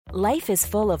Life is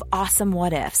full of awesome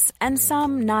what-ifs, and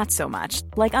some not so much,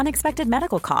 like unexpected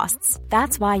medical costs.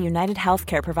 That's why United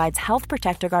Healthcare provides Health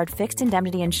Protector Guard fixed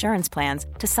indemnity insurance plans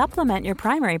to supplement your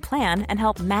primary plan and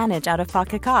help manage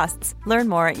out-of-pocket costs. Learn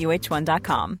more at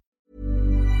uh1.com.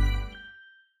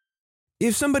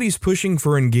 If somebody's pushing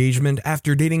for engagement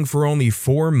after dating for only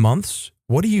 4 months,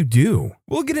 what do?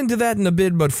 We'll get into that in a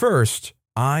bit, but first,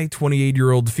 I,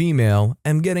 28-year-old female,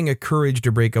 am getting a courage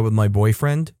to break up with my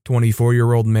boyfriend,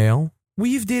 24-year-old male.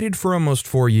 We've dated for almost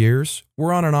 4 years.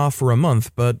 We're on and off for a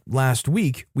month, but last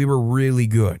week we were really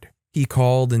good. He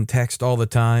called and texted all the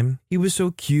time. He was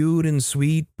so cute and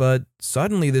sweet, but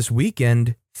suddenly this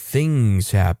weekend,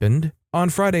 things happened. On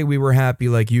Friday we were happy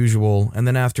like usual, and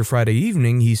then after Friday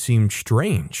evening he seemed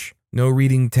strange. No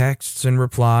reading texts and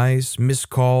replies, missed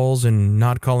calls, and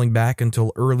not calling back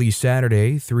until early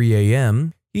Saturday, 3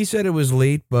 a.m. He said it was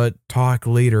late, but talk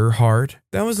later, heart.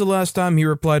 That was the last time he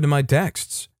replied to my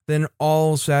texts. Then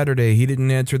all Saturday he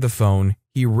didn't answer the phone.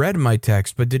 He read my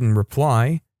text but didn't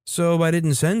reply, so I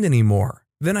didn't send any more.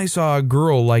 Then I saw a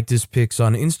girl liked his pics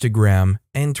on Instagram,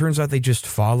 and turns out they just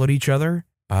followed each other.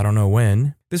 I don't know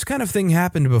when. This kind of thing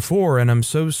happened before, and I'm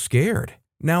so scared.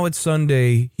 Now it's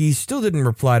Sunday, he still didn't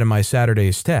reply to my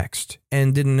Saturday's text,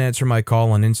 and didn't answer my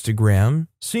call on Instagram,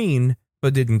 seen,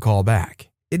 but didn't call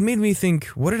back. It made me think,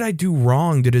 what did I do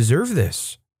wrong to deserve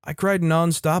this? I cried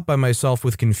nonstop by myself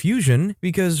with confusion,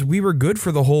 because we were good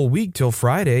for the whole week till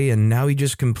Friday, and now he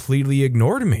just completely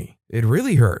ignored me. It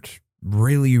really hurt.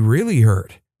 Really, really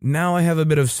hurt. Now I have a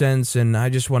bit of sense, and I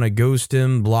just want to ghost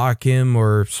him, block him,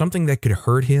 or something that could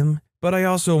hurt him, but I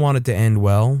also want it to end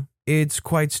well. It's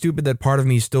quite stupid that part of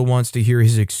me still wants to hear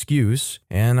his excuse,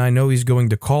 and I know he's going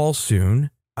to call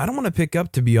soon. I don't want to pick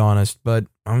up, to be honest, but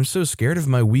I'm so scared of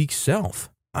my weak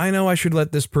self. I know I should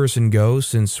let this person go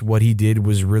since what he did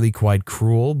was really quite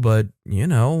cruel, but,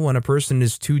 when a person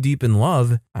is too deep in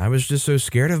love, I was just so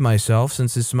scared of myself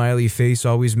since his smiley face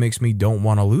always makes me don't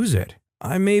want to lose it.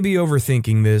 I may be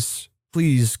overthinking this.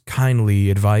 Please, kindly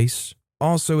advice.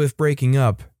 Also, if breaking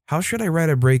up, how should I write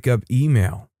a breakup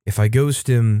email? If I ghost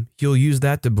him, he'll use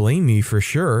that to blame me for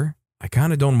sure. I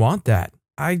kinda don't want that.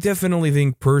 I definitely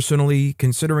think personally,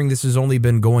 considering this has only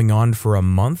been going on for a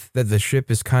month, that the ship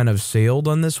is kind of sailed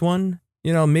on this one.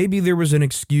 Maybe there was an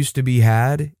excuse to be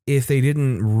had if they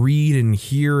didn't read and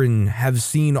hear and have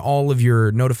seen all of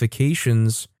your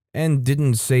notifications and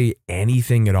didn't say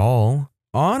anything at all.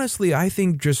 Honestly, I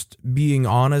think just being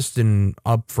honest and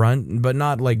upfront, but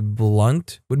not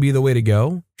blunt, would be the way to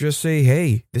go. Just say,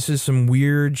 hey, this is some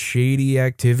weird, shady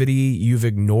activity. You've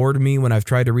ignored me when I've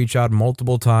tried to reach out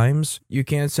multiple times. You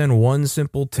can't send one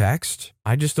simple text.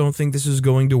 I just don't think this is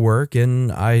going to work,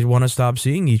 and I want to stop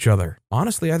seeing each other.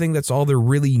 Honestly, I think that's all there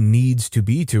really needs to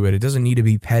be to it. It doesn't need to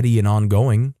be petty and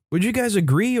ongoing. Would you guys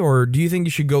agree, or do you think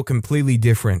you should go completely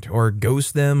different, or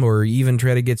ghost them, or even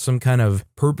try to get some kind of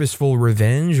purposeful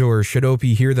revenge, or should OP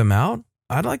hear them out?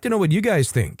 I'd like to know what you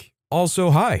guys think.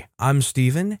 Also, hi, I'm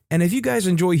Steven, and if you guys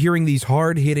enjoy hearing these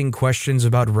hard-hitting questions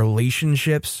about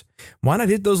relationships, why not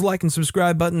hit those like and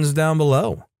subscribe buttons down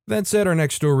below? That said, our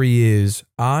next story is,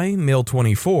 I, male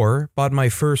 24, bought my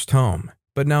first home,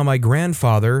 but now my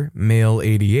grandfather, male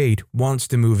 88, wants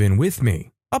to move in with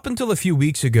me. Up until a few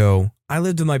weeks ago, I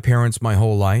lived with my parents my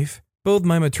whole life. Both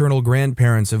my maternal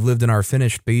grandparents have lived in our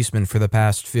finished basement for the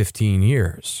past 15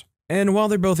 years. And while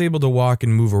they're both able to walk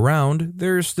and move around,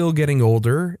 they're still getting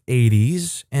older,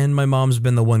 80s, and my mom's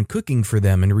been the one cooking for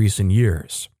them in recent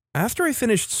years. After I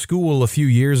finished school a few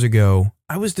years ago,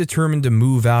 I was determined to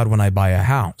move out when I buy a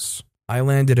house. I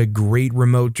landed a great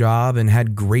remote job and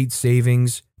had great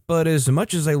savings, but as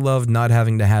much as I loved not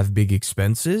having to have big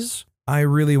expenses, I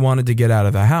really wanted to get out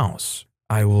of the house.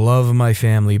 I love my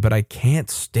family, but I can't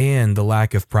stand the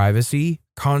lack of privacy,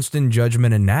 constant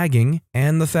judgment and nagging,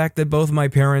 and the fact that both my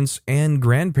parents and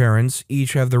grandparents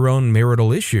each have their own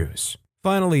marital issues.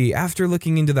 Finally, after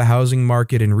looking into the housing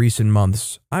market in recent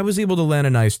months, I was able to land a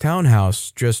nice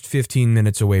townhouse just 15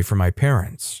 minutes away from my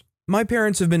parents. My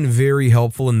parents have been very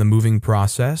helpful in the moving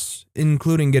process,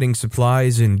 including getting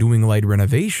supplies and doing light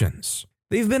renovations.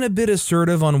 They've been a bit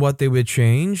assertive on what they would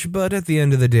change, but at the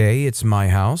end of the day, it's my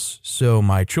house, so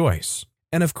my choice.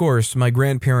 And of course, my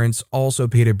grandparents also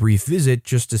paid a brief visit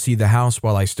just to see the house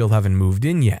while I still haven't moved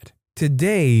in yet.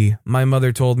 Today, my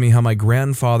mother told me how my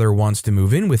grandfather wants to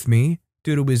move in with me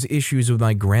due to his issues with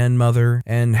my grandmother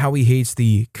and how he hates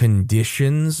the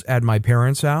conditions at my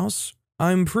parents' house.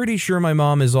 I'm pretty sure my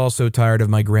mom is also tired of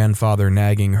my grandfather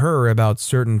nagging her about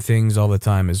certain things all the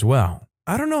time as well.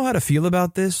 I don't know how to feel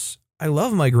about this. I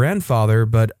love my grandfather,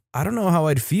 but I don't know how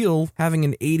I'd feel having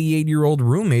an 88-year-old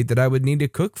roommate that I would need to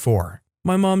cook for.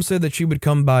 My mom said that she would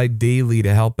come by daily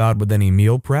to help out with any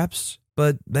meal preps,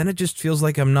 but then it just feels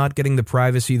like I'm not getting the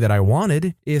privacy that I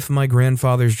wanted if my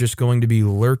grandfather's just going to be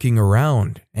lurking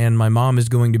around and my mom is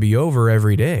going to be over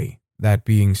every day. That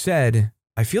being said,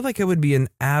 I feel like I would be an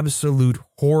absolute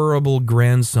horrible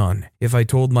grandson if I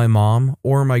told my mom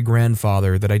or my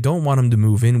grandfather that I don't want him to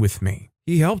move in with me.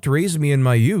 He helped raise me in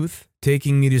my youth,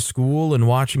 taking me to school and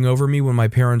watching over me when my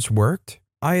parents worked.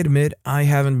 I admit I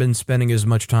haven't been spending as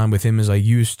much time with him as I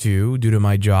used to due to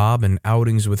my job and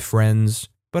outings with friends,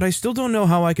 but I still don't know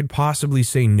how I could possibly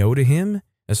say no to him,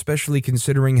 especially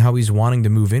considering how he's wanting to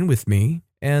move in with me,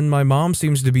 and my mom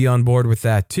seems to be on board with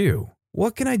that too.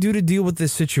 What can I do to deal with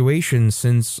this situation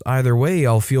since either way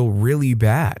I'll feel really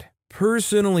bad?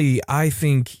 Personally, I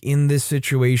think in this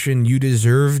situation you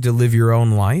deserve to live your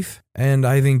own life, and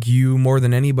I think you more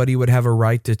than anybody would have a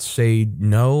right to say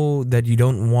no, that you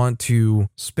don't want to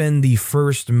spend the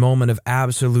first moment of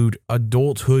absolute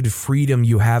adulthood freedom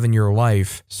you have in your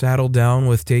life saddled down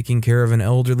with taking care of an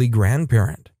elderly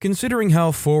grandparent. Considering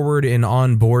how forward and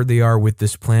on board they are with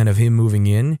this plan of him moving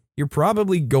in, you're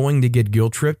probably going to get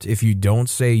guilt-tripped if you don't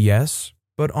say yes.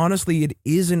 But honestly, it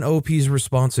isn't OP's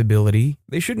responsibility.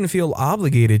 They shouldn't feel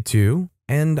obligated to,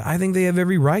 and I think they have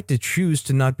every right to choose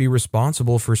to not be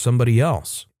responsible for somebody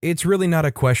else. It's really not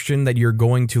a question that you're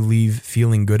going to leave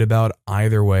feeling good about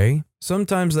either way.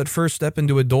 Sometimes that first step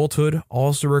into adulthood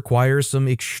also requires some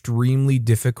extremely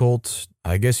difficult,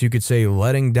 I guess you could say,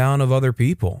 letting down of other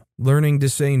people. Learning to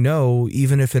say no,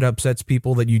 even if it upsets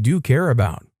people that you do care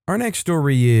about. Our next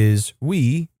story is,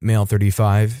 we, male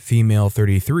 35, female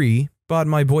 33, bought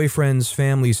my boyfriend's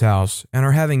family's house and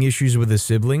are having issues with his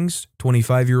siblings,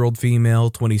 25-year-old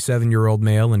female, 27-year-old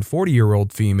male, and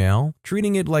 40-year-old female,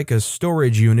 treating it like a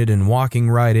storage unit and walking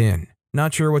right in.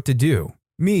 Not sure what to do.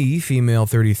 Me, female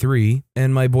 33,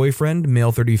 and my boyfriend,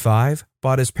 male 35,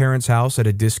 bought his parents' house at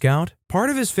a discount. Part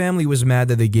of his family was mad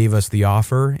that they gave us the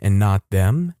offer and not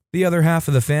them. The other half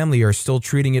of the family are still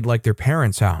treating it like their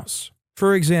parents' house.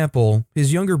 For example,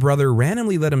 his younger brother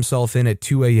randomly let himself in at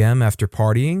 2 a.m. after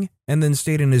partying and then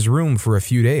stayed in his room for a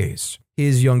few days.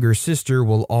 His younger sister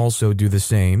will also do the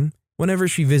same. Whenever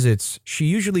she visits, she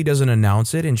usually doesn't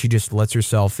announce it and she just lets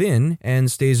herself in and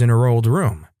stays in her old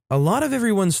room. A lot of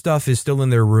everyone's stuff is still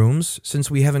in their rooms since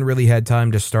we haven't really had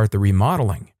time to start the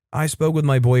remodeling. I spoke with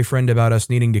my boyfriend about us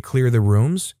needing to clear the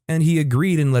rooms, and he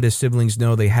agreed and let his siblings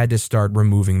know they had to start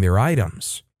removing their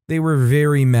items. They were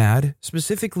very mad,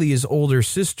 specifically his older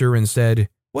sister, and said,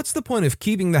 "What's the point of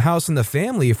keeping the house in the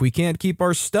family if we can't keep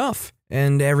our stuff?"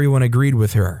 And everyone agreed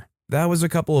with her. That was a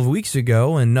couple of weeks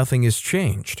ago and nothing has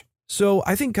changed. So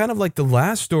I think kind of like the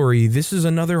last story, this is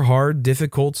another hard,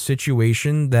 difficult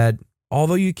situation that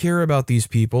although you care about these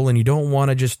people and you don't want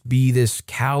to just be this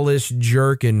callous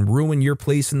jerk and ruin your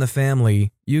place in the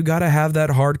family, you gotta have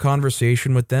that hard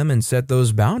conversation with them and set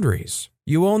those boundaries.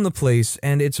 You own the place,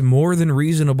 and it's more than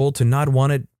reasonable to not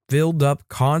want it filled up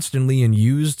constantly and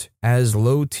used as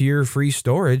low-tier free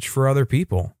storage for other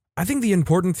people. I think the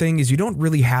important thing is you don't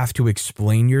really have to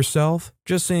explain yourself.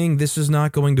 Just saying this is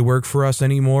not going to work for us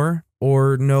anymore,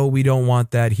 or no, we don't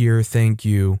want that here, thank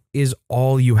you, is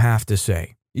all you have to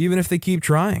say, even if they keep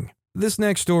trying. This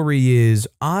next story is,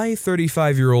 I,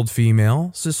 35-year-old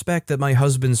female, suspect that my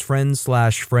husband's friend's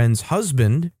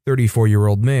husband,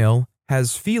 34-year-old male,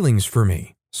 has feelings for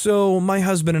me. So my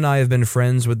husband and I have been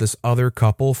friends with this other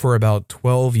couple for about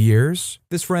 12 years.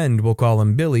 This friend, we'll call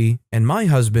him Billy, and my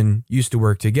husband used to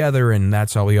work together, and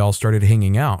that's how we all started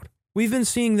hanging out. We've been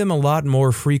seeing them a lot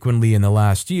more frequently in the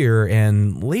last year,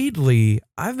 and lately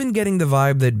I've been getting the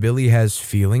vibe that Billy has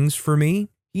feelings for me.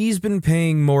 He's been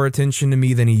paying more attention to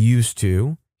me than he used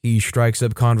to. He strikes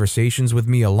up conversations with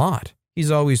me a lot. He's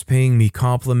always paying me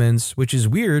compliments, which is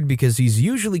weird because he's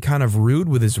usually kind of rude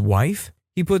with his wife.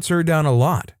 He puts her down a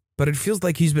lot, but it feels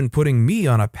like he's been putting me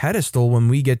on a pedestal when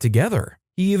we get together.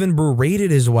 He even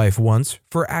berated his wife once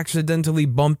for accidentally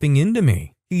bumping into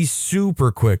me. He's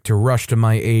super quick to rush to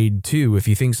my aid too if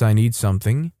he thinks I need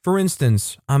something. For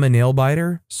instance, I'm a nail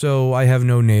biter, so I have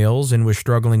no nails and was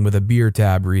struggling with a beer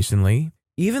tab recently.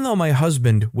 Even though my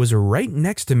husband was right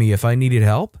next to me if I needed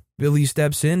help, Billy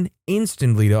steps in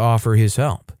instantly to offer his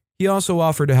help. He also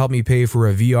offered to help me pay for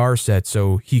a VR set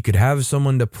so he could have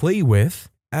someone to play with.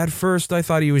 At first, I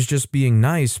thought he was just being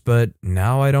nice, but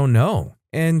now I don't know.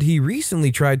 And he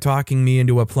recently tried talking me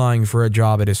into applying for a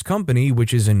job at his company,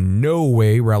 which is in no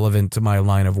way relevant to my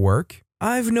line of work.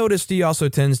 I've noticed he also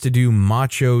tends to do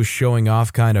macho showing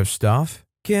off kind of stuff.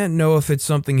 Can't know if it's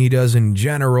something he does in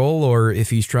general or if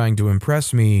he's trying to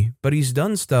impress me, but he's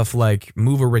done stuff like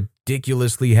move a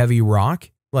ridiculously heavy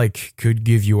rock, like could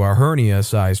give you a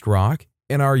hernia-sized rock,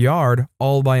 in our yard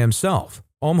all by himself,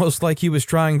 almost like he was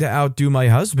trying to outdo my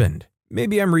husband.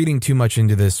 Maybe I'm reading too much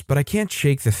into this, but I can't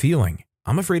shake the feeling.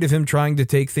 I'm afraid of him trying to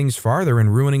take things farther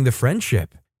and ruining the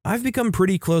friendship. I've become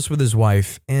pretty close with his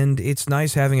wife, and it's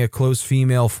nice having a close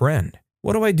female friend.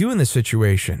 What do I do in this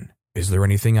situation? Is there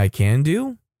anything I can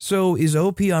do? So is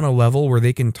OP on a level where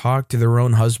they can talk to their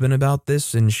own husband about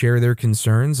this and share their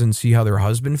concerns and see how their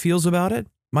husband feels about it?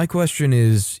 My question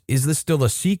is this still a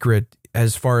secret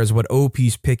as far as what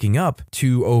OP's picking up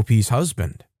to OP's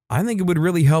husband? I think it would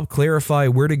really help clarify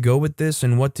where to go with this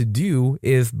and what to do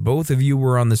if both of you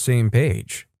were on the same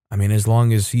page. I mean, as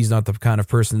long as he's not the kind of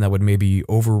person that would maybe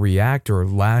overreact or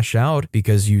lash out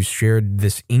because you shared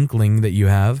this inkling that you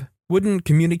have. Wouldn't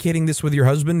communicating this with your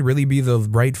husband really be the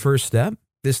right first step?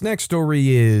 This next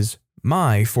story is,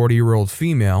 my 40-year-old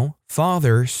female,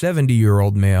 father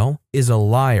 70-year-old male, is a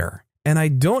liar, and I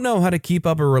don't know how to keep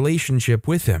up a relationship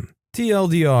with him.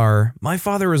 TLDR, my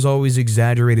father has always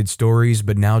exaggerated stories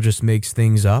but now just makes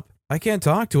things up. I can't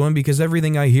talk to him because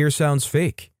everything I hear sounds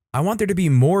fake. I want there to be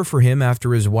more for him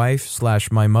after his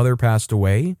wife/my mother passed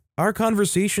away. Our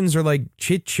conversations are like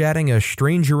chit-chatting a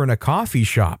stranger in a coffee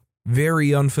shop. Very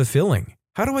unfulfilling.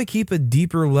 How do I keep a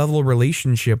deeper level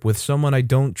relationship with someone I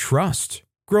don't trust?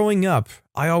 Growing up,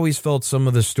 I always felt some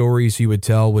of the stories he would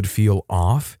tell would feel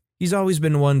off. He's always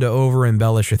been one to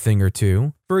over-embellish a thing or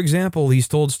two. For example, he's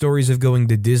told stories of going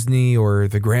to Disney or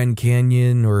the Grand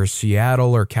Canyon or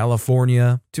Seattle or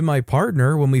California to my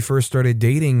partner when we first started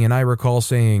dating, and I recall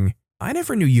saying, "I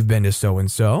never knew you've been to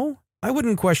so-and-so." I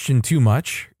wouldn't question too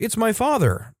much. It's my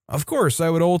father. Of course,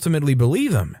 I would ultimately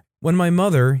believe him. When my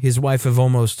mother, his wife of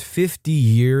almost 50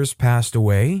 years, passed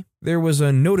away, there was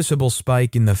a noticeable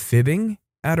spike in the fibbing.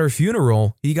 At her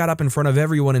funeral, he got up in front of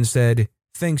everyone and said,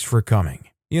 "Thanks for coming.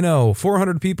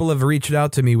 400 people have reached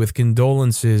out to me with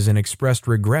condolences and expressed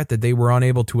regret that they were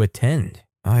unable to attend."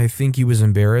 I think he was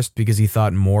embarrassed because he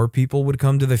thought more people would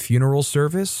come to the funeral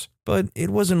service, but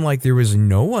it wasn't like there was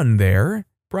no one there.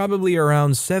 Probably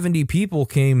around 70 people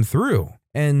came through.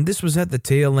 And this was at the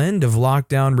tail end of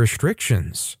lockdown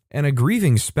restrictions. And a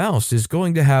grieving spouse is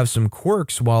going to have some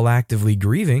quirks while actively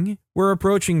grieving. We're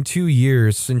approaching 2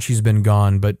 years since she's been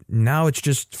gone, but now it's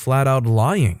just flat out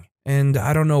lying. And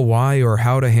I don't know why or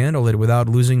how to handle it without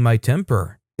losing my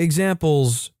temper.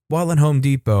 Examples, while at Home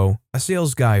Depot, a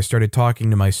sales guy started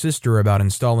talking to my sister about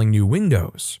installing new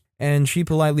windows. And she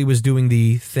politely was doing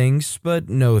the thanks but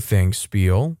no thanks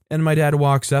spiel. And my dad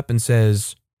walks up and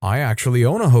says, "I actually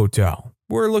own a hotel.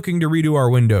 We're looking to redo our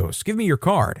windows. Give me your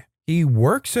card." He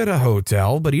works at a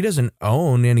hotel, but he doesn't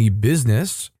own any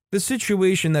business. The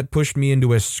situation that pushed me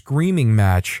into a screaming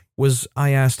match was I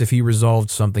asked if he resolved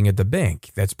something at the bank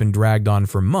that's been dragged on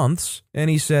for months, and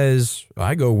he says,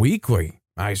 "I go weekly."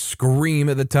 I scream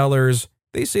at the tellers.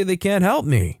 They say they can't help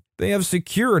me. They have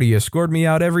security escort me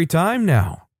out every time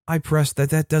now. I press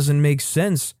that doesn't make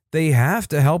sense. They have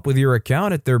to help with your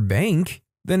account at their bank.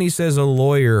 Then he says a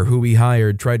lawyer who he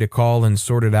hired tried to call and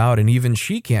sort it out, and even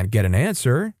she can't get an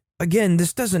answer. Again,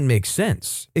 this doesn't make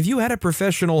sense. If you had a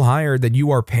professional hired that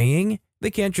you are paying, they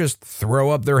can't just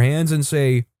throw up their hands and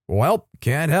say, "Well,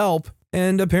 can't help,"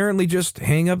 and apparently just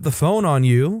hang up the phone on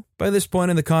you. By this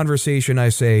point in the conversation, I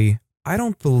say, "I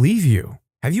don't believe you.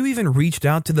 Have you even reached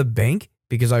out to the bank?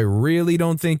 Because I really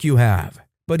don't think you have."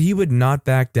 But he would not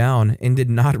back down and did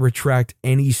not retract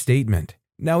any statement.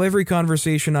 Now every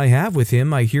conversation I have with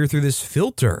him, I hear through this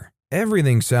filter.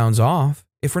 Everything sounds off.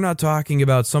 If we're not talking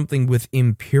about something with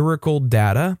empirical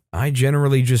data, I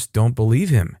generally just don't believe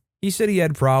him. He said he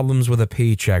had problems with a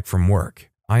paycheck from work.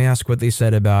 I asked what they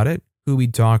said about it, who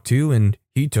he'd talked to, and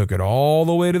he took it all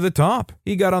the way to the top.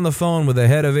 He got on the phone with the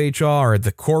head of HR at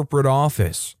the corporate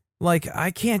office. Like, I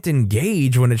can't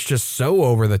engage when it's just so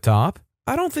over the top.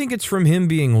 I don't think it's from him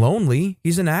being lonely.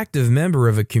 He's an active member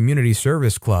of a community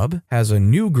service club, has a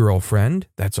new girlfriend,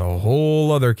 that's a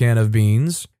whole other can of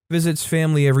beans, visits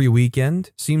family every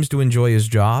weekend, seems to enjoy his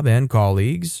job and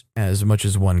colleagues, as much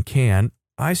as one can.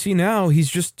 I see now he's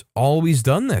just always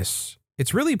done this.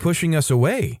 It's really pushing us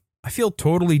away. I feel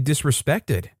totally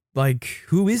disrespected. Like,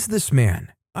 who is this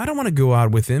man? I don't want to go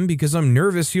out with him because I'm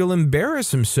nervous he'll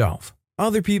embarrass himself.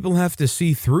 Other people have to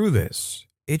see through this.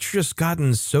 It's just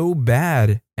gotten so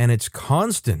bad, and it's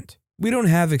constant. We don't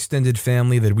have extended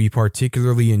family that we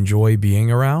particularly enjoy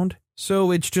being around,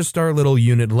 so it's just our little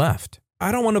unit left.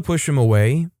 I don't want to push him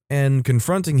away, and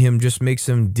confronting him just makes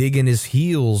him dig in his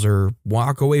heels or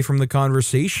walk away from the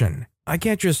conversation. I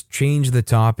can't just change the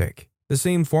topic. The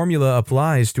same formula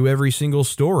applies to every single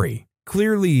story.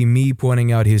 Clearly, me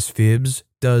pointing out his fibs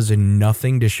does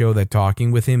nothing to show that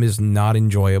talking with him is not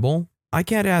enjoyable. I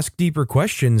can't ask deeper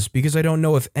questions because I don't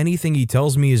know if anything he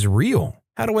tells me is real.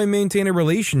 How do I maintain a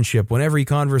relationship when every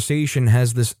conversation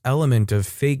has this element of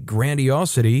fake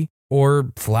grandiosity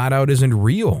or flat out isn't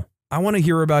real? I want to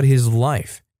hear about his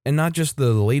life and not just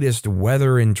the latest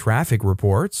weather and traffic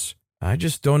reports. I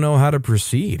just don't know how to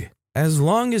proceed. As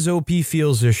long as OP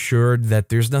feels assured that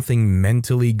there's nothing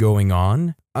mentally going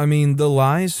on, I mean, the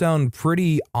lies sound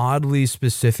pretty oddly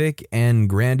specific and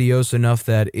grandiose enough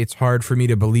that it's hard for me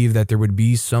to believe that there would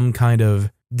be some kind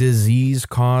of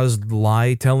disease-caused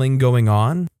lie-telling going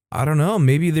on. I don't know,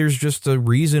 maybe there's just a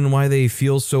reason why they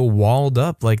feel so walled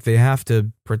up, like they have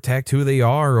to protect who they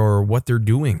are or what they're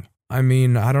doing. I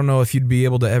mean, I don't know if you'd be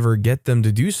able to ever get them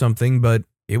to do something, but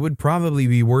it would probably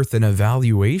be worth an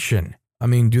evaluation. I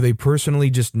mean, do they personally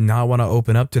just not want to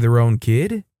open up to their own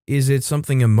kid? Is it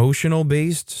something emotional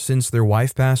based since their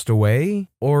wife passed away?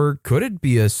 Or could it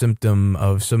be a symptom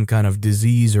of some kind of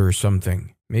disease or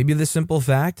something? Maybe the simple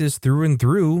fact is through and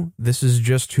through, this is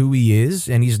just who he is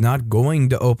and he's not going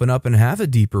to open up and have a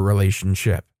deeper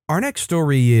relationship. Our next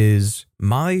story is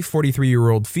my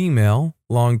 43-year-old female,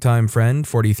 longtime friend,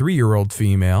 43-year-old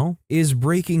female, is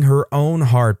breaking her own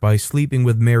heart by sleeping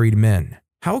with married men.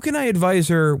 How can I advise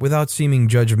her without seeming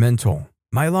judgmental?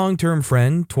 My long-term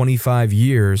friend, 25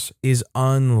 years, is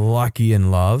unlucky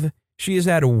in love. She has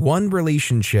had one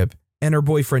relationship and her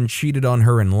boyfriend cheated on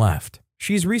her and left.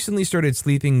 She's recently started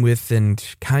sleeping with and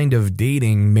kind of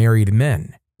dating married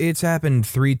men. It's happened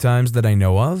 3 times that I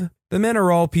know of. The men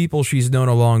are all people she's known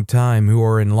a long time who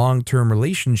are in long-term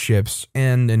relationships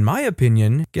and, in my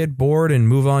opinion, get bored and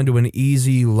move on to an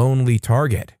easy, lonely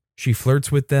target. She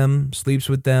flirts with them, sleeps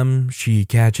with them, she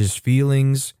catches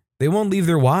feelings. They won't leave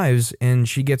their wives and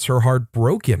she gets her heart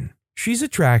broken. She's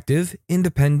attractive,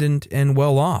 independent, and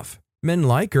well off. Men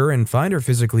like her and find her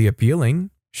physically appealing.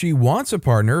 She wants a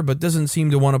partner but doesn't seem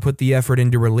to want to put the effort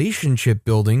into relationship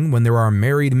building when there are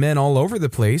married men all over the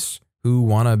place who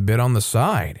want a bit on the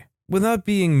side. Without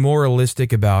being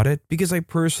moralistic about it, because I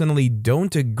personally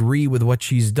don't agree with what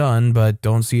she's done but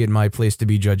don't see it my place to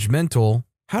be judgmental,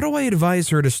 how do I advise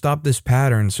her to stop this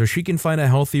pattern so she can find a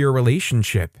healthier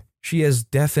relationship? She has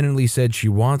definitely said she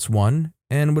wants one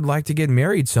and would like to get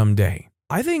married someday.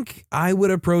 I think I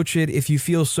would approach it if you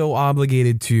feel so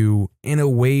obligated to, in a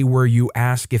way where you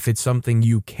ask if it's something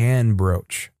you can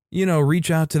broach. You know,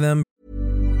 reach out to them.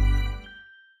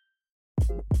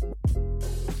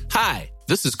 Hi,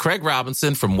 this is Craig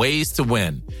Robinson from Ways to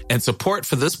Win, and support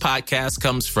for this podcast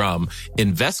comes from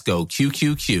Invesco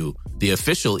QQQ, the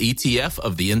official ETF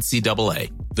of the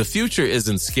NCAA. The future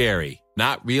isn't scary.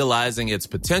 Not realizing its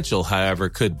potential, however,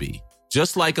 could be.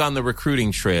 Just like on the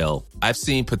recruiting trail, I've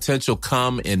seen potential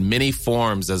come in many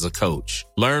forms as a coach.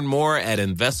 Learn more at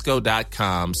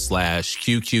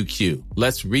Invesco.com/QQQ.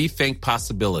 Let's rethink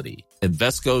possibility.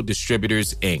 Invesco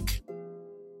Distributors, Inc.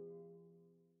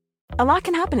 A lot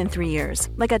can happen in 3 years,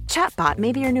 like a chatbot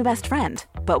may be your new best friend.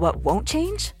 But what won't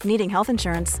change? Needing health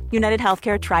insurance. United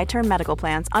Healthcare Tri-Term Medical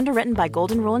Plans, underwritten by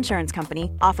Golden Rule Insurance Company,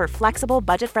 offer flexible,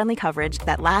 budget-friendly coverage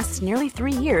that lasts nearly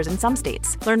 3 years in some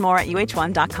states. Learn more at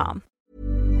UH1.com.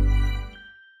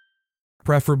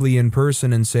 Preferably in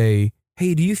person and say,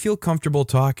 hey, do you feel comfortable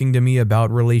talking to me about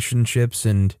relationships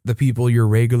and the people you're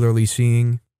regularly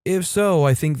seeing? If so,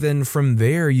 I think then from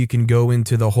there you can go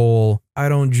into the whole, I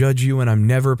don't judge you and I'm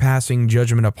never passing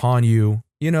judgment upon you.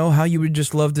 You know, how you would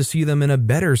just love to see them in a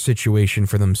better situation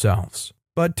for themselves.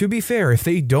 But to be fair, if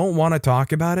they don't want to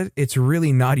talk about it, it's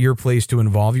really not your place to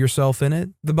involve yourself in it.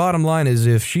 The bottom line is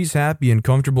if she's happy and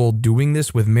comfortable doing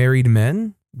this with married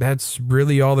men, that's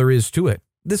really all there is to it.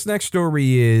 This next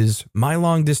story is my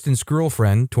long-distance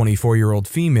girlfriend, 24-year-old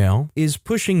female, is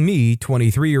pushing me,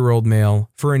 23-year-old male,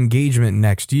 for engagement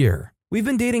next year. We've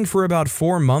been dating for about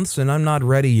 4 months and I'm not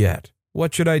ready yet.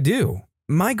 What should I do?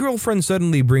 My girlfriend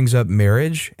suddenly brings up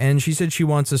marriage and she said she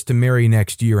wants us to marry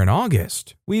next year in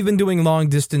August. We've been doing long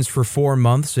distance for 4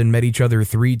 months and met each other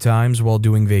 3 times while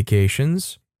doing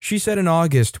vacations. She said in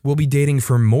August we'll be dating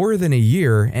for more than a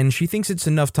year and she thinks it's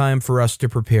enough time for us to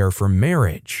prepare for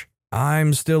marriage.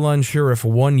 I'm still unsure if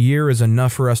 1 year is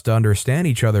enough for us to understand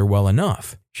each other well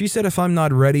enough. She said if I'm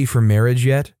not ready for marriage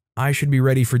yet, I should be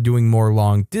ready for doing more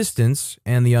long distance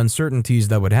and the uncertainties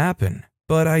that would happen.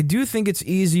 But I do think it's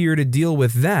easier to deal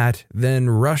with that than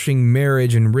rushing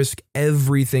marriage and risk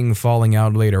everything falling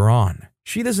out later on.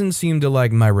 She doesn't seem to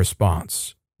like my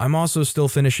response. I'm also still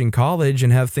finishing college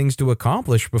and have things to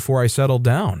accomplish before I settle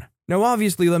down. Now,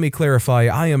 obviously, let me clarify,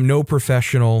 I am no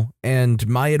professional, and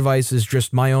my advice is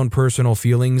just my own personal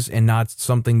feelings and not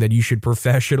something that you should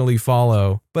professionally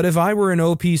follow. But if I were in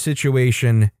OP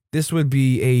situation, this would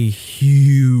be a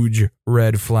huge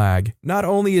red flag. Not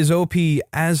only is OP,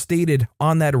 as stated,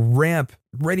 on that ramp,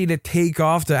 ready to take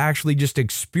off to actually just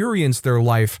experience their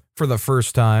life for the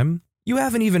first time, you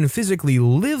haven't even physically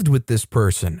lived with this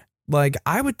person. Like,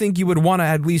 I would think you would want to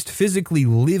at least physically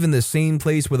live in the same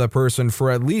place with a person for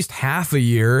at least half a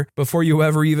year before you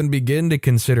ever even begin to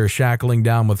consider shackling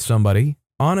down with somebody.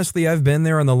 Honestly, I've been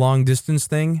there on the long distance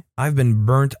thing. I've been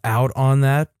burnt out on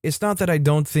that. It's not that I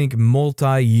don't think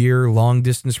multi-year long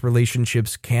distance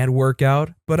relationships can work out,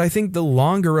 but I think the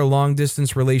longer a long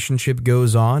distance relationship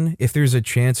goes on, if there's a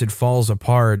chance it falls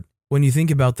apart, when you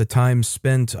think about the time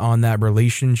spent on that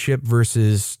relationship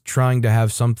versus trying to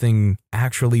have something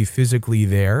actually physically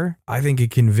there, I think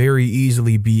it can very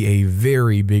easily be a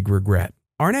very big regret.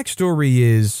 Our next story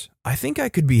is, I think I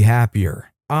could be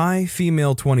happier. I,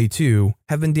 female 22,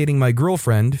 have been dating my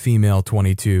girlfriend, female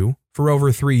 22, for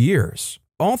over 3 years.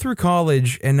 All through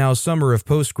college and now summer of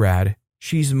postgrad,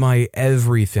 she's my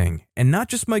everything. And not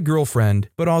just my girlfriend,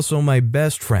 but also my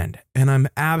best friend. And I'm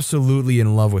absolutely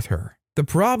in love with her. The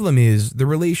problem is, the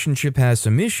relationship has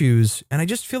some issues, and I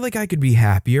just feel like I could be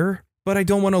happier, but I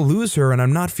don't want to lose her and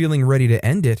I'm not feeling ready to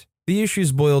end it. The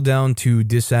issues boil down to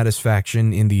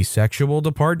dissatisfaction in the sexual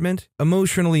department,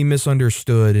 emotionally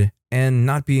misunderstood, and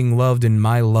not being loved in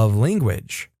my love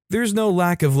language. There's no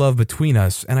lack of love between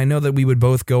us, and I know that we would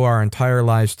both go our entire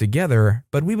lives together,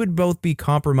 but we would both be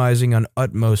compromising on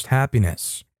utmost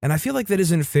happiness. And I feel like that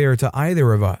isn't fair to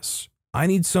either of us. I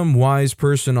need some wise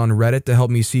person on Reddit to help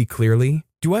me see clearly.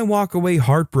 Do I walk away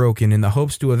heartbroken in the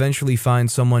hopes to eventually find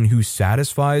someone who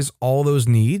satisfies all those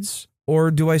needs?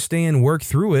 Or do I stay and work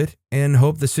through it and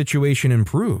hope the situation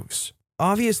improves?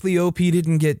 Obviously, OP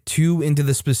didn't get too into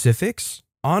the specifics.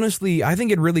 Honestly, I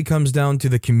think it really comes down to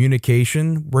the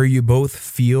communication where you both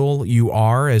feel you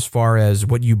are as far as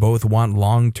what you both want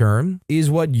long term. Is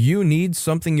what you need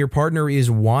something your partner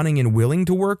is wanting and willing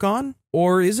to work on?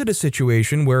 Or is it a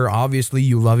situation where obviously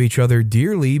you love each other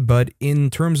dearly, but in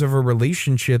terms of a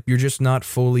relationship, you're just not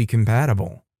fully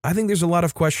compatible? I think there's a lot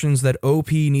of questions that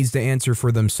OP needs to answer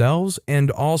for themselves and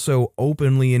also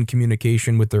openly in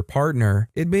communication with their partner.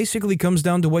 It basically comes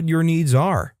down to what your needs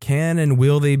are. Can and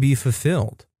will they be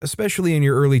fulfilled? Especially in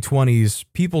your early 20s,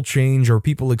 people change or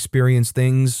people experience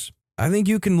things. I think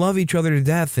you can love each other to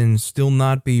death and still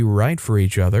not be right for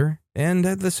each other. And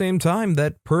at the same time,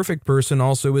 that perfect person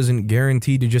also isn't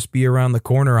guaranteed to just be around the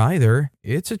corner either.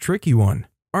 It's a tricky one.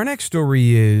 Our next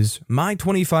story is, my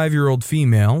 25-year-old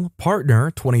female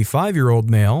partner, 25-year-old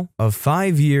male, of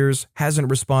 5 years hasn't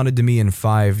responded to me in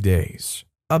 5 days.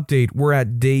 Update, we're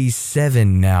at day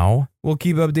 7 now. We'll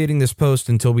keep updating this post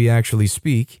until we actually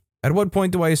speak. At what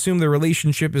point do I assume the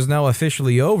relationship is now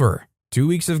officially over? 2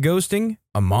 weeks of ghosting?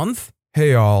 A month?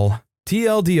 Hey all.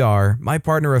 TLDR, my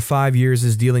partner of 5 years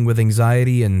is dealing with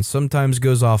anxiety and sometimes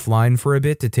goes offline for a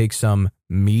bit to take some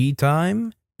me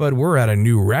time. But we're at a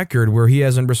new record where he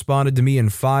hasn't responded to me in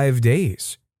 5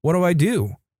 days. What do I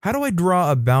do? How do I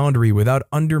draw a boundary without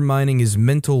undermining his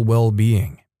mental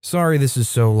well-being? Sorry this is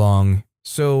so long.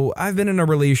 So I've been in a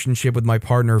relationship with my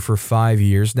partner for 5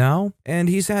 years now, and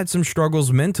he's had some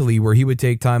struggles mentally where he would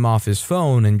take time off his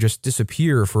phone and just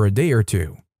disappear for a day or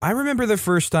two. I remember the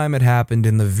first time it happened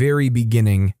in the very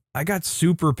beginning, I got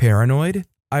super paranoid.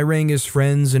 I rang his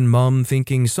friends and mom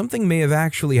thinking something may have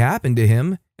actually happened to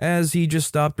him, as he just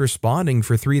stopped responding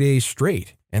for 3 days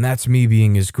straight, and that's me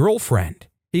being his girlfriend.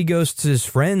 He ghosts his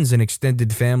friends and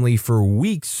extended family for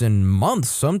weeks and months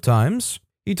sometimes.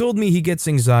 He told me he gets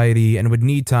anxiety and would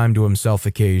need time to himself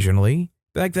occasionally.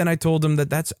 Back then I told him that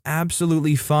that's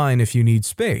absolutely fine if you need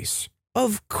space.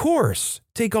 Of course,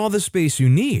 take all the space you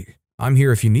need. I'm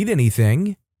here if you need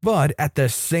anything. But at the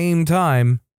same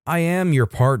time, I am your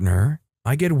partner.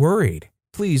 I get worried.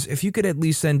 Please, if you could at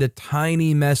least send a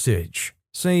tiny message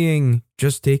saying,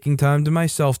 just taking time to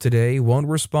myself today, won't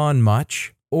respond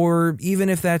much. Or even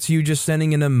if that's you just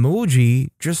sending an emoji,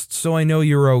 just so I know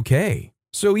you're okay.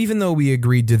 So even though we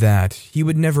agreed to that, he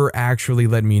would never actually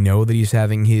let me know that he's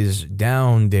having his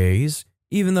down days,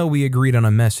 even though we agreed on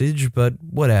a message,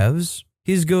 but whatevs.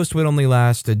 His ghost would only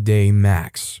last a day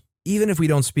max. Even if we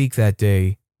don't speak that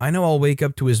day, I know I'll wake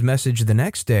up to his message the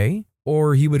next day,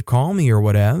 or he would call me or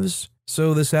whatevs,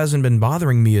 so this hasn't been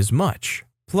bothering me as much.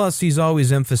 Plus, he's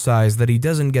always emphasized that he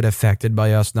doesn't get affected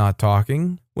by us not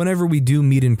talking. Whenever we do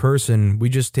meet in person, we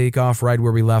just take off right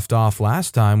where we left off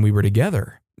last time we were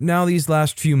together. Now these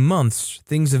last few months,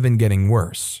 things have been getting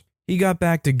worse. He got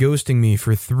back to ghosting me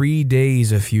for 3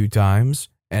 days a few times,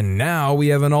 and now we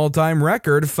have an all-time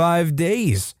record 5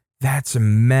 days. That's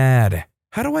mad.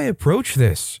 How do I approach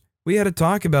this? We had a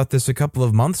talk about this a couple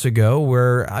of months ago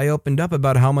where I opened up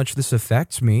about how much this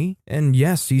affects me. And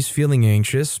yes, he's feeling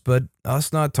anxious, but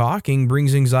us not talking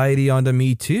brings anxiety onto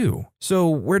me too. So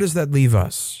where does that leave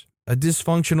us? A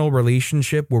dysfunctional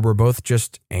relationship where we're both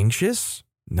just anxious?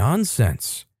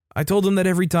 Nonsense. I told him that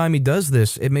every time he does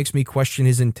this, it makes me question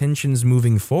his intentions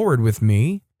moving forward with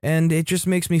me, and it just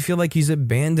makes me feel like he's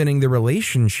abandoning the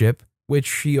relationship, which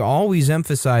he always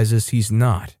emphasizes he's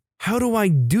not. How do I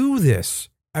do this?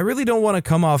 I really don't want to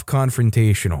come off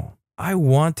confrontational. I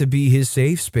want to be his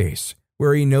safe space,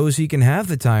 where he knows he can have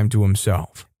the time to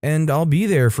himself, and I'll be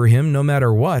there for him no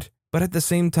matter what, but at the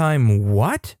same time,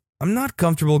 what? I'm not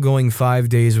comfortable going 5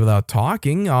 days without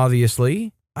talking,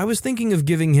 obviously. I was thinking of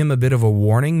giving him a bit of a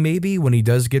warning maybe when he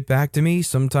does get back to me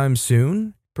sometime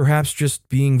soon. Perhaps just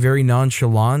being very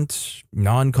nonchalant,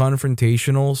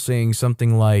 non-confrontational, saying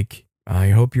something like,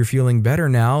 I hope you're feeling better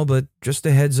now, but just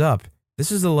a heads up.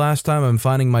 This is the last time I'm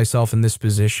finding myself in this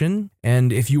position,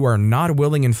 and if you are not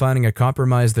willing in finding a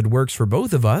compromise that works for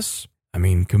both of us, I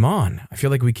mean, come on. I feel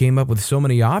like we came up with so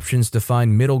many options to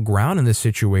find middle ground in this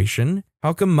situation.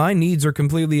 How come my needs are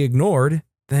completely ignored?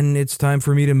 Then it's time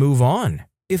for me to move on.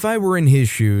 If I were in his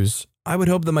shoes, I would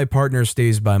hope that my partner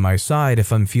stays by my side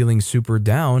if I'm feeling super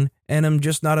down and I'm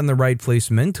just not in the right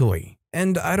place mentally.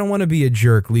 And I don't want to be a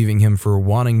jerk leaving him for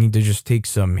wanting to just take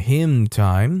some him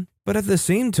time. But at the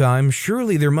same time,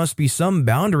 surely there must be some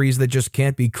boundaries that just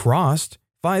can't be crossed.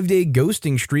 5-day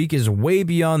ghosting streak is way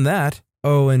beyond that.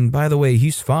 Oh, and by the way,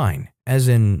 he's fine. As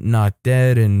in, not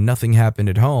dead and nothing happened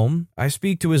at home. I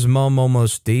speak to his mom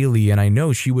almost daily and I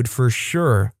know she would for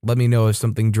sure let me know if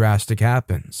something drastic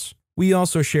happens. We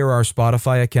also share our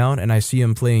Spotify account and I see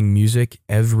him playing music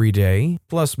every day.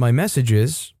 Plus my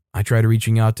messages, I tried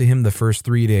reaching out to him the first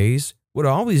 3 days, would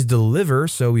always deliver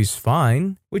so he's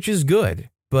fine, which is good.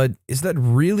 But is that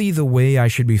really the way I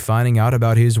should be finding out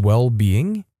about his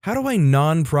well-being? How do I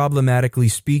non-problematically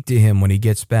speak to him when he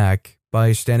gets back?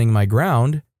 By standing my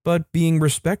ground, but being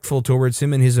respectful towards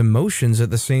him and his emotions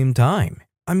at the same time.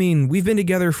 I mean, we've been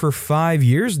together for 5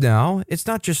 years now. It's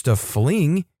not just a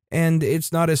fling, and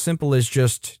it's not as simple as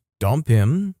just dump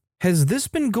him. Has this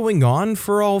been going on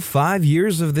for all 5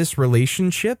 years of this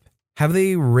relationship? Have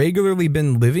they regularly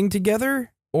been living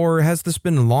together? Or has this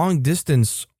been long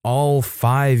distance all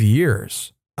 5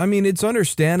 years? I mean, it's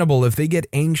understandable if they get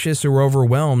anxious or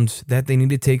overwhelmed that they need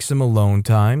to take some alone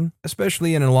time,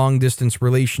 especially in a long-distance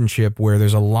relationship where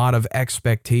there's a lot of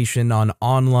expectation on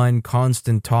online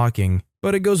constant talking.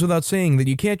 But it goes without saying that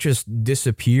you can't just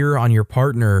disappear on your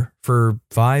partner for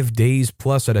 5 days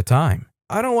plus at a time.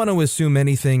 I don't want to assume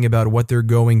anything about what they're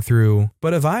going through,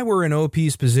 but if I were in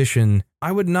OP's position,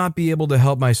 I would not be able to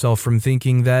help myself from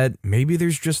thinking that maybe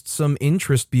there's just some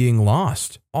interest being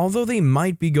lost. Although they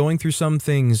might be going through some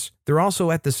things, they're also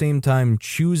at the same time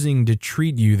choosing to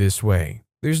treat you this way.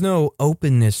 There's no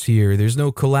openness here, there's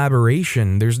no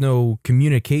collaboration, there's no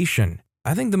communication.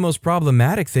 I think the most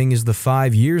problematic thing is the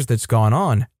 5 years that's gone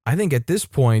on. I think at this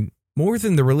point, more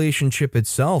than the relationship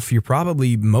itself, you're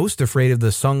probably most afraid of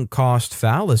the sunk cost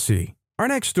fallacy. Our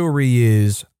next story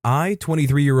is, I,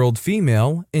 23-year-old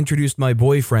female, introduced my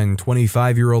boyfriend,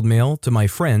 25-year-old male, to my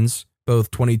friends,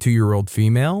 both 22-year-old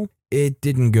female. It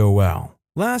didn't go well.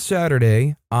 Last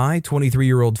Saturday, I,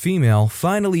 23-year-old female,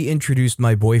 finally introduced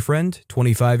my boyfriend,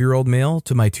 25-year-old male,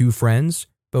 to my two friends,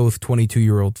 both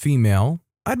 22-year-old female.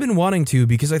 I'd been wanting to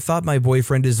because I thought my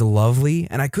boyfriend is lovely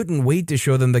and I couldn't wait to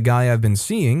show them the guy I've been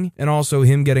seeing, and also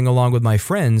him getting along with my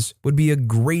friends would be a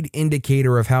great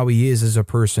indicator of how he is as a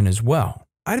person as well.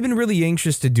 I'd been really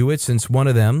anxious to do it since one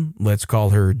of them, let's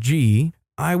call her G,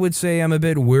 I would say I'm a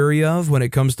bit wary of when it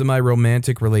comes to my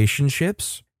romantic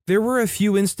relationships. There were a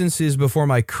few instances before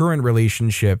my current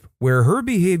relationship where her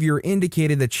behavior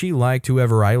indicated that she liked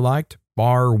whoever I liked,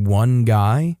 bar one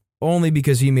guy. Only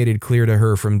because he made it clear to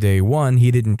her from day one he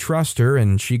didn't trust her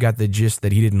and she got the gist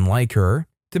that he didn't like her.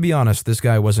 To be honest, this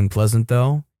guy wasn't pleasant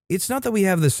though. It's not that we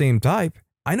have the same type.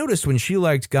 I noticed when she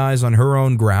liked guys on her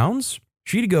own grounds,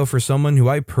 she'd go for someone who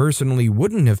I personally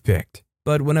wouldn't have picked.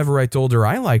 But whenever I told her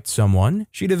I liked someone,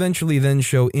 she'd eventually then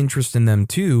show interest in them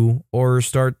too, or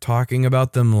start talking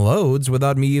about them loads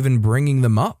without me even bringing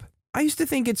them up. I used to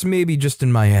think it's maybe just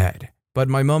in my head. But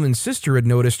my mom and sister had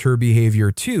noticed her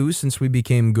behavior too since we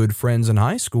became good friends in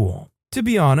high school. To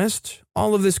be honest,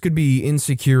 all of this could be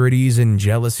insecurities and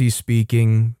jealousy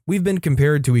speaking. We've been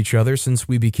compared to each other since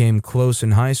we became close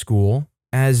in high school,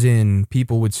 as in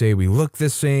people would say we look the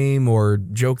same or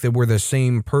joke that we're the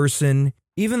same person,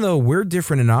 even though we're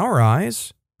different in our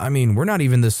eyes. I mean, we're not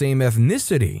even the same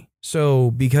ethnicity.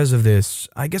 So because of this,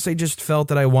 I guess I just felt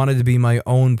that I wanted to be my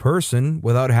own person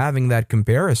without having that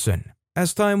comparison.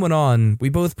 As time went on, we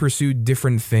both pursued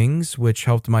different things, which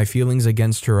helped my feelings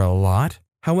against her a lot.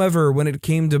 However, when it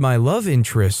came to my love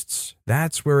interests,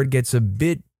 that's where it gets a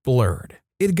bit blurred.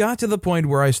 It got to the point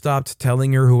where I stopped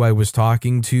telling her who I was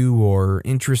talking to or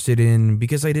interested in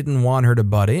because I didn't want her to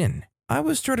butt in. I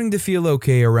was starting to feel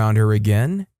okay around her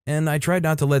again, and I tried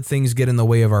not to let things get in the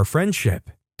way of our friendship.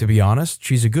 To be honest,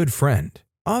 she's a good friend.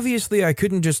 Obviously, I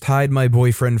couldn't just hide my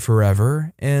boyfriend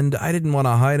forever, and I didn't want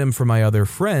to hide him from my other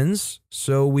friends,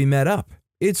 so we met up.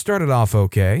 It started off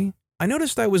okay. I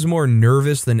noticed I was more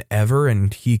nervous than ever,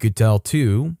 and he could tell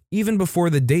too. Even before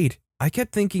the date, I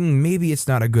kept thinking maybe it's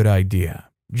not a good idea.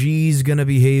 G's gonna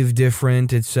behave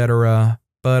different, etc.,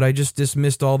 but I just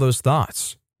dismissed all those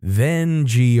thoughts. Then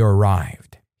G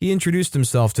arrived. He introduced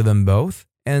himself to them both,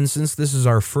 and since this is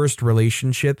our first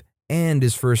relationship and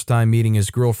his first time meeting his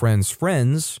girlfriend's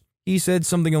friends, he said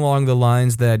something along the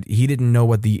lines that he didn't know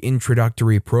what the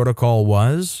introductory protocol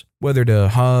was, whether to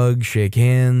hug, shake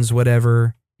hands,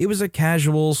 whatever. It was a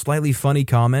casual, slightly funny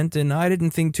comment, and I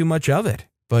didn't think too much of it.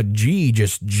 But G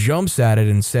just jumps at it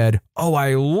and said, "Oh,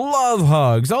 I love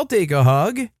hugs, I'll take a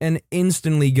hug," and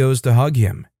instantly goes to hug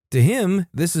him. To him,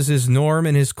 this is his norm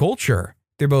and his culture.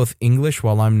 They're both English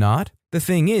while I'm not. The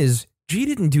thing is, G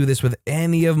didn't do this with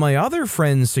any of my other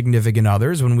friends' significant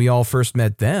others when we all first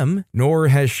met them, nor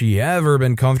has she ever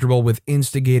been comfortable with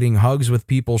instigating hugs with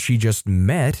people she just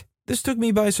met. This took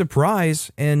me by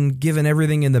surprise, and given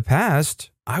everything in the past,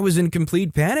 I was in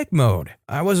complete panic mode.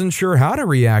 I wasn't sure how to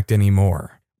react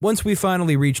anymore. Once we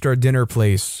finally reached our dinner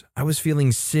place, I was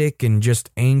feeling sick and just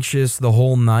anxious the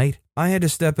whole night. I had to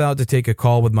step out to take a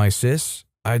call with my sis.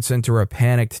 I'd sent her a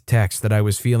panicked text that I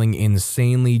was feeling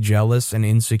insanely jealous and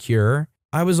insecure.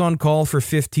 I was on call for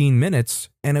 15 minutes,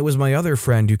 and it was my other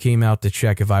friend who came out to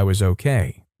check if I was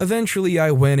okay. Eventually,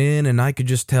 I went in and I could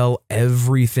just tell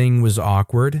everything was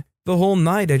awkward. The whole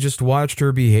night, I just watched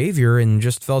her behavior and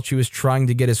just felt she was trying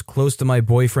to get as close to my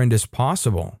boyfriend as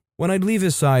possible. When I'd leave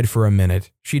his side for a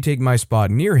minute, she'd take my spot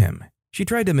near him. She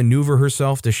tried to maneuver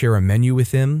herself to share a menu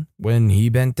with him when he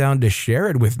bent down to share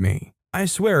it with me. I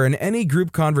swear, in any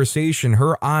group conversation,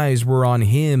 her eyes were on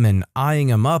him and eyeing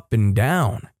him up and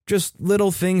down. Just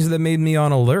little things that made me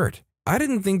on alert. I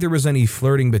didn't think there was any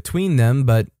flirting between them,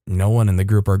 but no one in the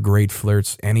group are great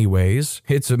flirts anyways.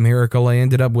 It's a miracle I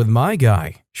ended up with my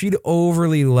guy. She'd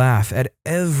overly laugh at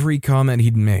every comment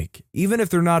he'd make, even if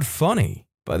they're not funny.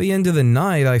 By the end of the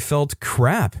night, I felt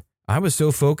crap. I was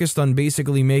so focused on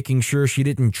basically making sure she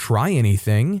didn't try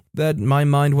anything that my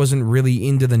mind wasn't really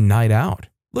into the night out.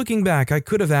 Looking back, I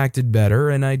could have acted better,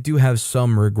 and I do have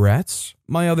some regrets.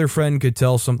 My other friend could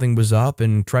tell something was up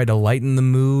and try to lighten the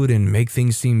mood and make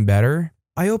things seem better.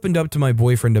 I opened up to my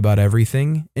boyfriend about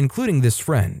everything, including this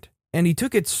friend, and he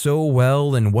took it so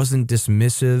well and wasn't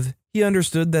dismissive. He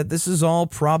understood that this is all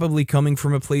probably coming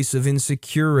from a place of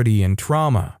insecurity and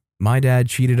trauma. My dad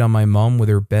cheated on my mom with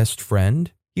her best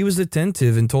friend. He was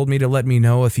attentive and told me to let me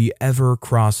know if he ever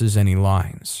crosses any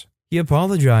lines. He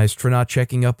apologized for not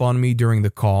checking up on me during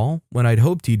the call when I'd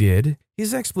hoped he did.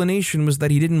 His explanation was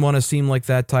that he didn't want to seem like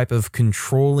that type of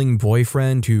controlling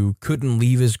boyfriend who couldn't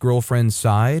leave his girlfriend's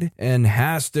side and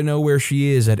has to know where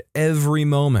she is at every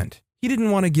moment. He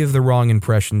didn't want to give the wrong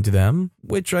impression to them,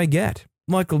 which I get.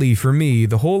 Luckily for me,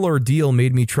 the whole ordeal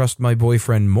made me trust my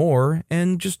boyfriend more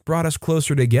and just brought us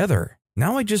closer together.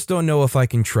 Now I just don't know if I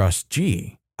can trust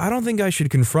G. I don't think I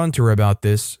should confront her about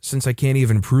this since I can't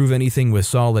even prove anything with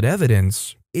solid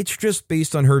evidence. It's just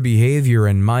based on her behavior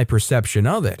and my perception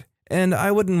of it. And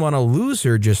I wouldn't want to lose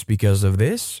her just because of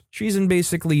this. She's in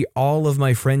basically all of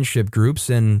my friendship groups,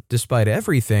 and despite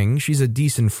everything, she's a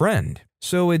decent friend.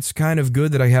 So it's kind of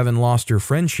good that I haven't lost her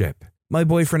friendship. My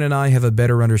boyfriend and I have a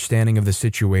better understanding of the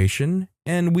situation,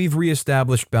 and we've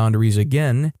reestablished boundaries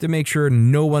again to make sure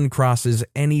no one crosses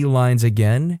any lines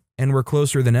again, and we're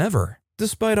closer than ever.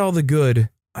 Despite all the good,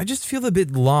 I just feel a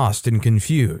bit lost and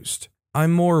confused.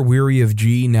 I'm more weary of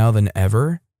G now than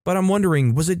ever, but I'm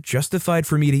wondering, was it justified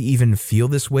for me to even feel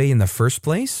this way in the first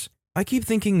place? I keep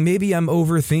thinking maybe I'm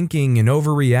overthinking and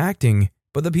overreacting,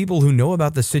 but the people who know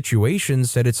about the situation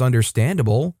said it's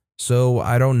understandable, so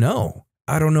I don't know.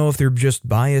 I don't know if they're just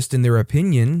biased in their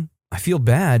opinion. I feel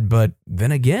bad, but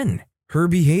then again, her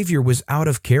behavior was out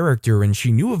of character and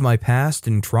she knew of my past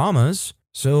and traumas,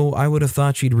 so I would have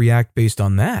thought she'd react based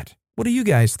on that. What do you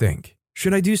guys think?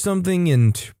 Should I do something,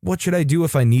 and what should I do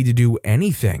if I need to do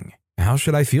anything? How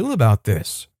should I feel about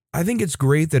this? I think it's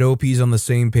great that OP's on the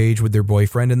same page with their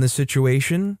boyfriend in this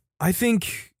situation. I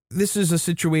think this is a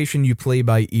situation you play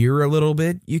by ear a little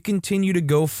bit. You continue to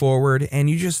go forward and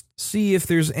you just see if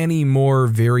there's any more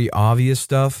very obvious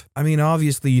stuff. I mean,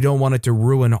 obviously you don't want it to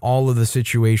ruin all of the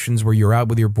situations where you're out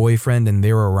with your boyfriend and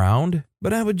they're around.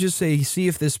 But I would just say, see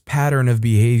if this pattern of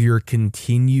behavior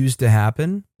continues to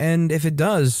happen. And if it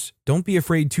does, don't be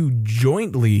afraid to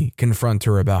jointly confront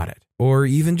her about it. Or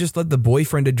even just let the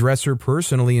boyfriend address her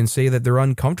personally and say that they're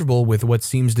uncomfortable with what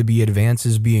seems to be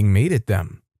advances being made at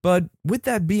them. But with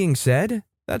that being said,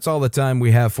 that's all the time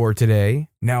we have for today.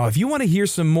 Now, if you want to hear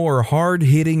some more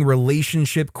hard-hitting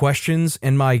relationship questions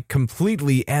and my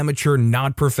completely amateur,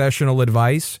 not professional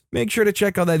advice, make sure to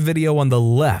check out that video on the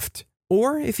left.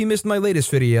 Or if you missed my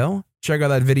latest video, check out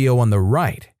that video on the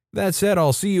right. That said,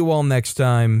 I'll see you all next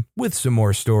time with some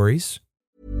more stories.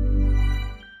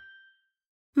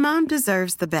 Mom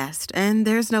deserves the best, and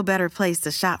there's no better place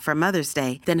to shop for Mother's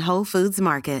Day than Whole Foods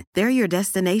Market. They're your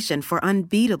destination for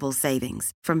unbeatable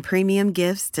savings, from premium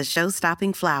gifts to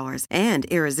show-stopping flowers and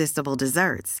irresistible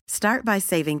desserts. Start by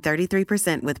saving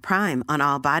 33% with Prime on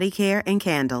all body care and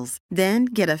candles. Then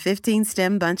get a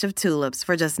 15-stem bunch of tulips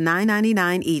for just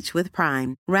 $9.99 each with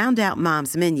Prime. Round out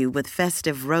Mom's menu with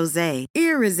festive rosé,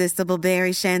 irresistible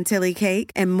berry chantilly cake,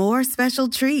 and more special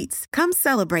treats. Come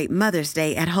celebrate Mother's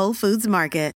Day at Whole Foods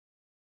Market.